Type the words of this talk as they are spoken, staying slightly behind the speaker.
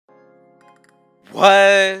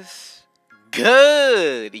What's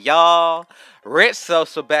good, y'all? Rich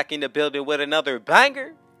Sosa back in the building with another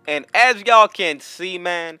banger. And as y'all can see,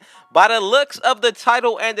 man, by the looks of the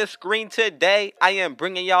title and the screen today, I am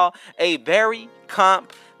bringing y'all a very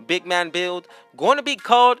comp big man build. Going to be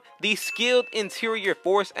called the Skilled Interior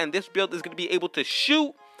Force. And this build is going to be able to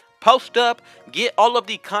shoot, post up, get all of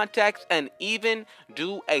the contacts, and even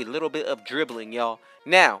do a little bit of dribbling, y'all.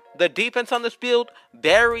 Now, the defense on this build,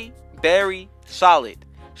 very solid.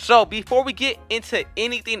 So before we get into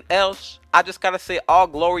anything else, I just gotta say all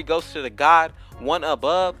glory goes to the God, one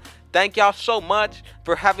above. Thank y'all so much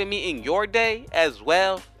for having me in your day, as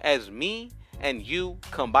well as me and you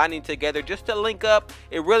combining together just to link up.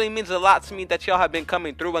 It really means a lot to me that y'all have been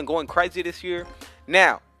coming through and going crazy this year.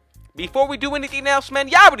 Now, before we do anything else, man,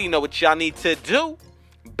 y'all already know what y'all need to do.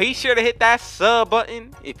 Be sure to hit that sub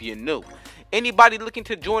button if you're new. Anybody looking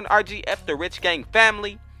to join RGF, the Rich Gang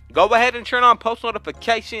family, go ahead and turn on post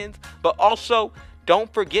notifications, but also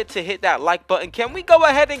don't forget to hit that like button. Can we go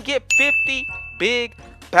ahead and get 50 big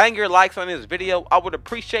banger likes on this video? I would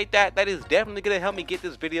appreciate that. That is definitely going to help me get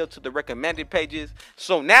this video to the recommended pages.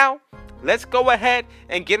 So now, let's go ahead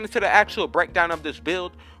and get into the actual breakdown of this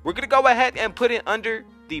build. We're going to go ahead and put it under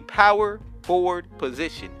the power forward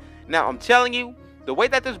position. Now, I'm telling you, the way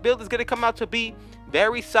that this build is going to come out to be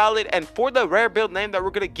very solid, and for the rare build name that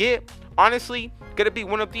we're going to get, honestly, going to be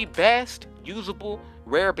one of the best usable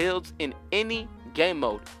rare builds in any game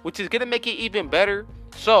mode, which is going to make it even better.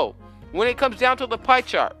 So when it comes down to the pie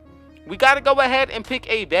chart, we got to go ahead and pick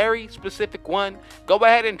a very specific one. Go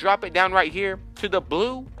ahead and drop it down right here to the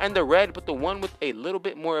blue and the red, but the one with a little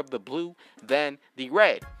bit more of the blue than the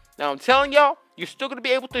red. Now I'm telling y'all, you're still going to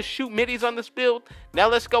be able to shoot middies on this build. Now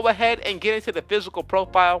let's go ahead and get into the physical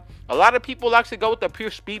profile. A lot of people actually go with the pure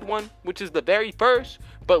speed one, which is the very first.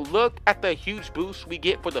 But look at the huge boost we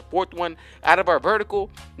get for the fourth one out of our vertical.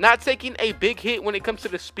 Not taking a big hit when it comes to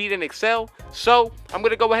the speed and excel. So I'm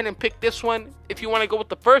going to go ahead and pick this one. If you want to go with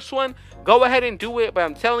the first one, go ahead and do it. But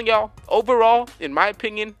I'm telling y'all, overall, in my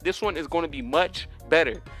opinion, this one is going to be much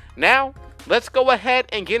better. Now, let's go ahead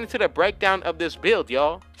and get into the breakdown of this build,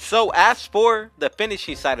 y'all. So as for the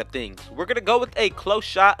finishing side of things, we're going to go with a close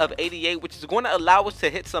shot of 88, which is going to allow us to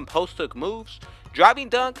hit some post hook moves. Driving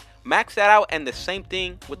dunk, max that out, and the same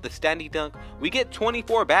thing with the standing dunk. We get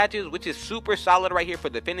 24 badges, which is super solid right here for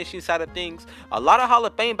the finishing side of things. A lot of Hall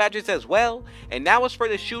of Fame badges as well. And now as for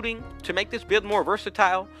the shooting, to make this build more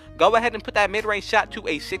versatile, go ahead and put that mid-range shot to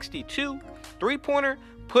a 62. Three-pointer,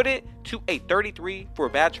 put it to a 33 for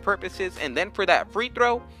badge purposes. And then for that free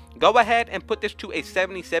throw, go ahead and put this to a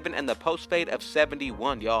 77 and the post fade of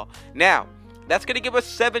 71, y'all. Now, that's going to give us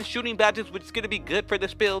 7 shooting badges, which is going to be good for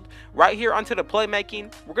this build. Right here onto the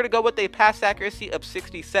playmaking, we're going to go with a pass accuracy of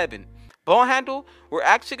 67. Ball handle, we're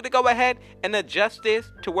actually going to go ahead and adjust this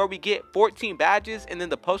to where we get 14 badges, and then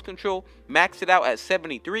the post control, max it out at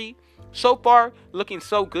 73. So far, looking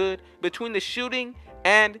so good. Between the shooting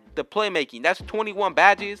and the playmaking, that's 21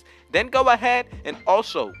 badges. Then go ahead and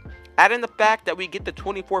also add in the fact that we get the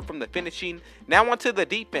 24 from the finishing. Now onto the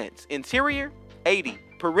defense. Interior, 80.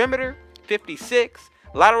 Perimeter, 56.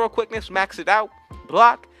 Lateral quickness, max it out.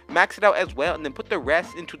 Block, max it out as well, and then put the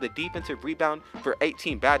rest into the defensive rebound for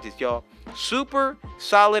 18 badges, y'all. Super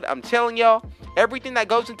solid. I'm telling y'all, everything that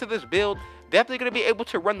goes into this build, definitely going to be able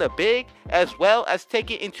to run the big as well as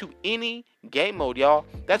take it into any game mode, y'all.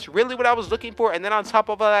 That's really what I was looking for. And then on top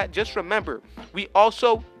of all that, just remember, we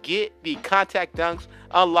also get the contact dunks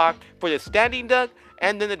unlocked for the standing dunk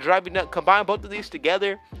and then the driving dunk. Combine both of these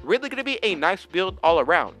together, really going to be a nice build all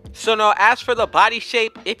around. So now as for the body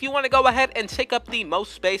shape, if you want to go ahead and take up the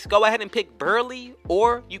most space, go ahead and pick burly,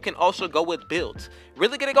 or you can also go with builds.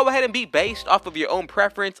 Really going to go ahead and be based off of your own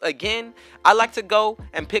preference. Again, I like to go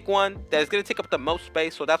and pick one that is going to take up the most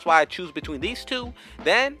space, so that's why I choose between these two.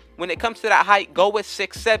 Then when it comes to that height, go with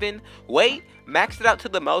 6'7". Weight, max it out to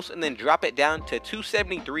the most, and then drop it down to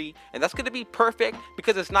 273, and that's going to be perfect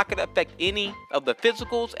because it's not going to affect any of the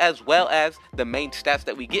physicals as well as the main stats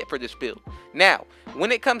that we get for this build. Now,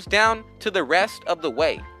 when it comes down to the rest of the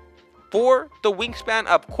way, for the wingspan,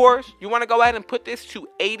 of course, you want to go ahead and put this to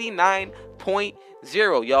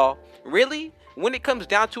 89.0, y'all. Really, when it comes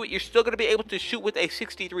down to it, you're still going to be able to shoot with a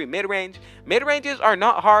 63 mid-range. Mid-ranges are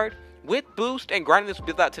not hard. With boost and grinding this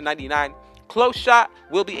build out to 99, close shot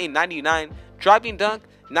will be a 99, driving dunk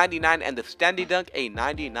 99, and the standing dunk a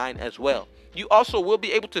 99 as well. You also will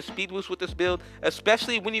be able to speed boost with this build,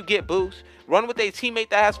 especially when you get boost. Run with a teammate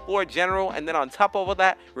that has floor general, and then on top of all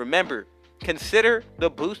that, remember, consider the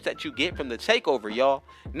boost that you get from the takeover, y'all.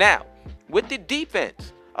 Now, with the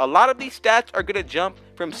defense, a lot of these stats are going to jump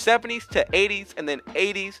from 70s to 80s and then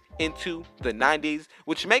 80s into the 90s,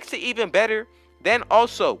 which makes it even better. Then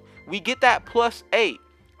also we get that +8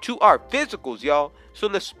 to our physicals, y'all. So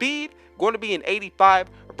the speed going to be an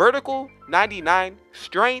 85, vertical 99,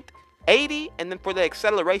 strength 80, and then for the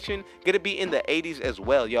acceleration gonna be in the 80s as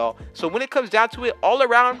well, y'all. So when it comes down to it, all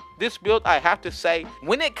around this build, I have to say,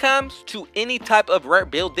 when it comes to any type of rare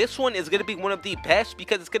build, this one is gonna be one of the best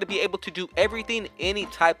because it's gonna be able to do everything any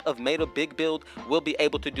type of meta big build will be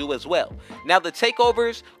able to do as well. Now the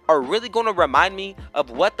takeovers are really gonna remind me of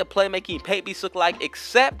what the playmaking paint beats look like,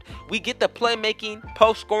 except we get the playmaking,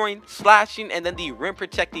 post scoring, slashing, and then the rim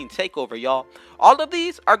protecting takeover, y'all. All of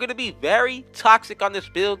these are going to be very toxic on this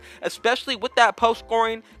build, especially with that post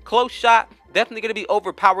scoring, close shot, definitely going to be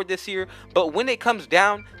overpowered this year. But when it comes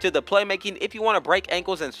down to the playmaking, if you want to break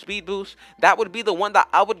ankles and speed boost, that would be the one that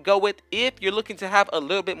I would go with if you're looking to have a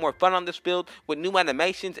little bit more fun on this build with new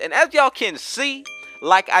animations. And as y'all can see,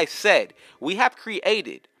 like I said, we have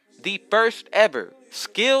created the first ever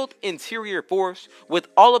skilled interior force with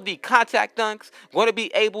all of the contact dunks, going to be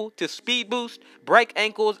able to speed boost, break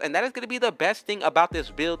ankles, and that is going to be the best thing about this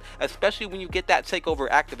build, especially when you get that takeover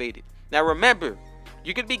activated. Now remember,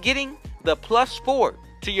 you're going to be getting the +4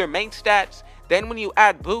 to your main stats. Then when you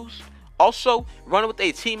add boost, also run with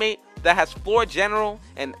a teammate that has floor general,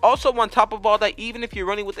 and also on top of all that, even if you're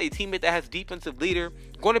running with a teammate that has defensive leader,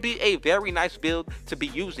 going to be a very nice build to be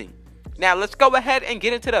using. Now let's go ahead and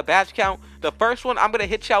get into the badge count. The first one I'm going to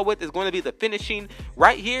hit y'all with is going to be the finishing.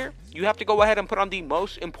 Right here, you have to go ahead and put on the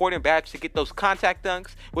most important badge to get those contact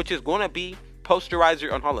dunks, which is going to be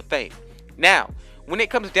posterizer on Hall of Fame. Now, when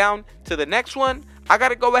it comes down to the next one, I got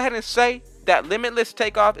to go ahead and say that Limitless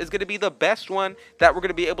Takeoff is going to be the best one that we're going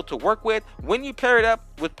to be able to work with when you pair it up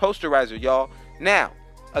with posterizer, y'all. Now,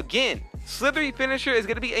 again, Slithery Finisher is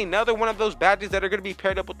going to be another one of those badges that are going to be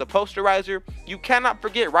paired up with the posterizer. You cannot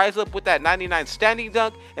forget Rise Up with that 99 standing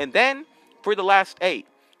dunk. And then for the last 8,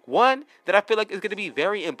 one that I feel like is going to be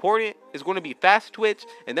very important is going to be Fast Twitch.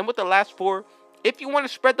 And then with the last 4, if you want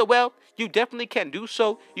to spread the wealth, you definitely can do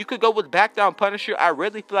so. You could go with Back Down Punisher. I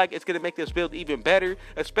really feel like it's going to make this build even better,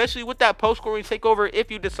 especially with that post-scoring takeover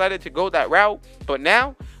if you decided to go that route. But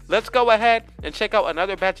now, let's go ahead and check out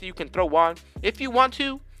another badge that you can throw on. If you want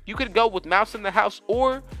to, you could go with Mouse in the House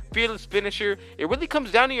or Fearless Finisher. It really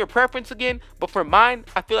comes down to your preference again, but for mine,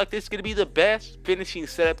 I feel like this is going to be the best finishing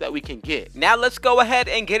setup that we can get. Now let's go ahead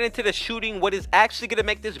and get into the shooting, what is actually going to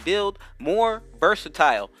make this build more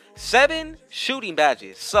versatile. 7 shooting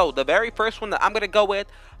badges. So the very first one that I'm going to go with,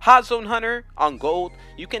 Hot Zone Hunter on gold.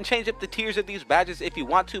 You can change up the tiers of these badges if you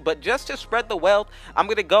want to, but just to spread the wealth, I'm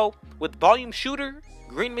going to go with Volume Shooter,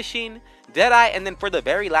 Green Machine, Deadeye, and then for the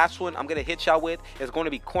very last one I'm going to hit y'all with is going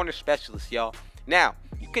to be Corner Specialist, y'all. Now,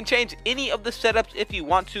 you can change any of the setups if you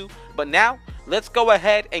want to, but now let's go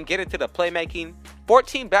ahead and get into the playmaking.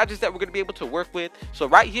 14 badges that we're going to be able to work with. So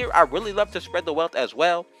right here, I really love to spread the wealth as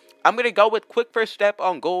well. I'm going to go with Quick First Step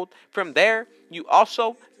on gold. From there, you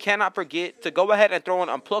also cannot forget to go ahead and throw an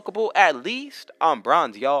Unpluckable at least on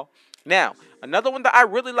bronze, y'all. Now, another one that I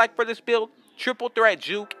really like for this build, Triple Threat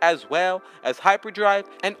Juke as well as Hyperdrive.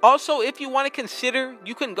 And also, if you want to consider,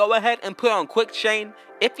 you can go ahead and put on Quick Chain.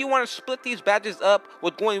 If you want to split these badges up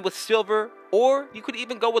with going with silver, or you could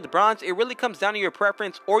even go with bronze, it really comes down to your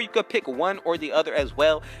preference, or you could pick one or the other as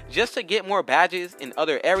well, just to get more badges in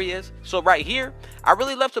other areas. So right here, I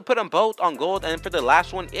really love to put them both on gold. And for the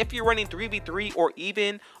last one, if you're running 3v3 or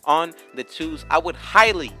even on the 2s, I would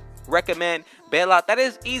highly recommend Bailout. That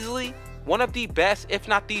is easily one of the best, if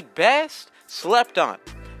not the best, slept on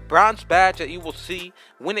bronze badge that you will see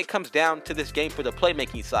when it comes down to this game for the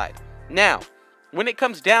playmaking side. Now, when it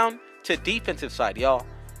comes down to defensive side, y'all,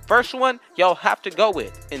 first one y'all have to go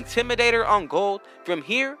with Intimidator on gold. From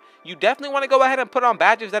here, you definitely want to go ahead and put on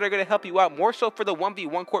badges that are going to help you out more so for the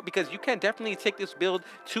 1v1 court, because you can definitely take this build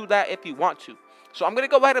to that if you want to. So I'm going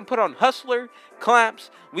to go ahead and put on Hustler,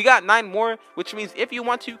 Clamps. We got 9 more, which means if you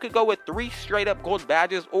want to, you could go with 3 straight up gold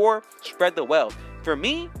badges or spread the wealth. For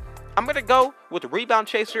me, I'm going to go with Rebound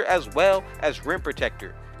Chaser as well as Rim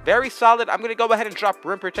Protector. Very solid. I'm going to go ahead and drop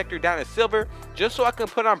Rim Protector down to silver just so I can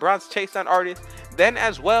put on Bronze Chase Down Artist. Then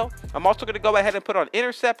as well, I'm also going to go ahead and put on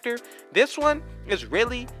Interceptor. This one is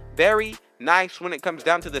really very nice when it comes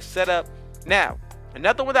down to the setup. Now,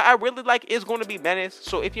 another one that I really like is going to be Menace.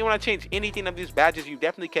 So if you want to change anything of these badges, you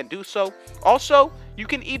definitely can do so. Also, you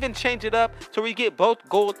can even change it up so we get both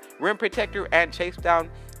gold, Rim Protector, and Chase Down.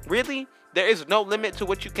 Really, There is no limit to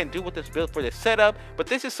what you can do with this build for this setup, but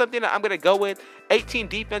this is something that I'm going to go with. 18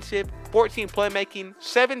 defensive, 14 playmaking,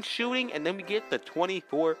 7 shooting, and then we get the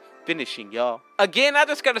 24 finishing, y'all. Again, I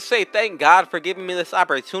just got to say thank God for giving me this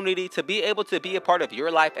opportunity to be able to be a part of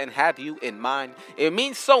your life and have you in mind. It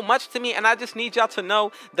means so much to me, and I just need y'all to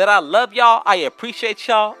know that I love y'all. I appreciate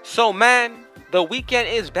y'all. So, man, the weekend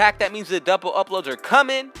is back. That means the double uploads are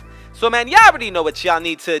coming. So, man, y'all already know what y'all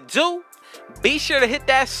need to do. Be sure to hit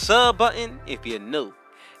that sub button if you're new.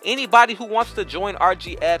 Anybody who wants to join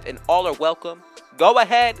RGF and all are welcome. Go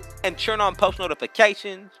ahead and turn on post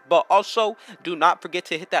notifications. But also, do not forget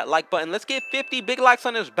to hit that like button. Let's get 50 big likes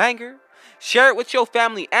on this banger. Share it with your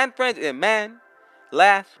family and friends. And man,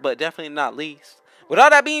 last but definitely not least, with all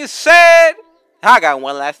that being said, I got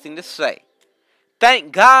one last thing to say.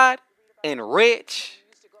 Thank God and Rich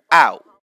out.